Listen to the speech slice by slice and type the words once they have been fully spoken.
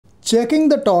Checking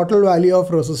the total value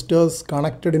of resistors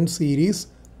connected in series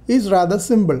is rather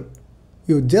simple.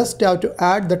 You just have to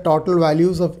add the total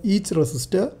values of each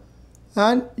resistor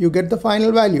and you get the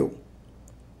final value.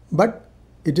 But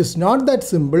it is not that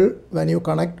simple when you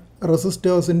connect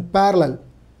resistors in parallel.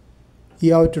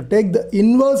 You have to take the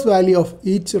inverse value of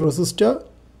each resistor,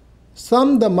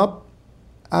 sum them up,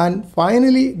 and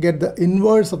finally get the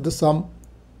inverse of the sum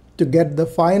to get the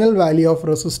final value of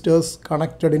resistors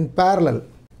connected in parallel.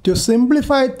 To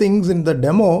simplify things in the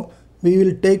demo, we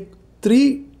will take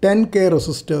three 10K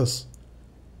resistors.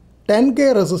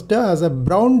 10K resistor has a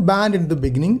brown band in the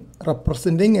beginning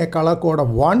representing a color code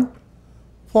of 1,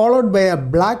 followed by a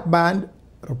black band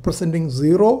representing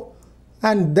 0,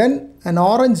 and then an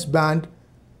orange band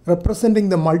representing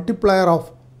the multiplier of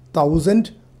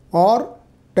 1000 or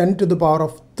 10 to the power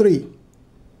of 3.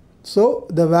 So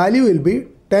the value will be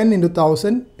 10 into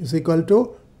 1000 is equal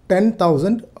to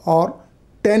 10,000 or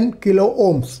 10 kilo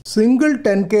ohms. Single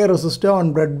 10K resistor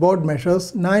on breadboard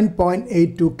measures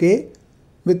 9.82K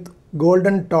with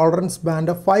golden tolerance band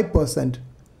of 5%.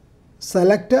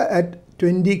 Selector at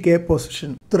 20K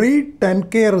position. Three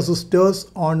 10K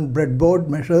resistors on breadboard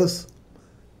measures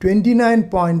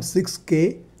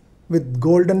 29.6K with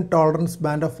golden tolerance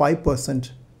band of 5%.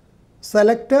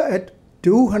 Selector at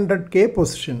 200K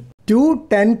position. Two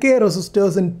 10K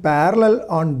resistors in parallel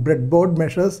on breadboard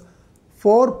measures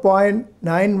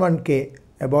 4.91K,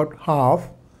 about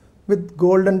half, with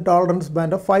golden tolerance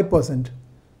band of 5%.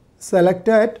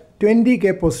 Selector at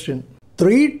 20K position.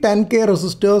 Three 10K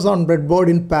resistors on breadboard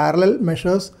in parallel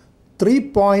measures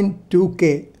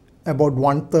 3.2K, about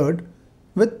 1/3,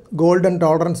 with golden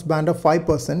tolerance band of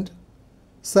 5%.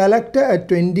 Selector at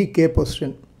 20K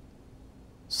position.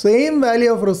 Same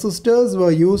value of resistors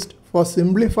were used for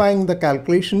simplifying the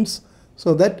calculations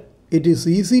so that it is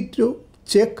easy to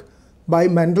check by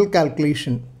mental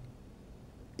calculation.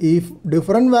 If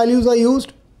different values are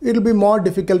used, it will be more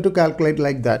difficult to calculate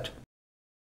like that.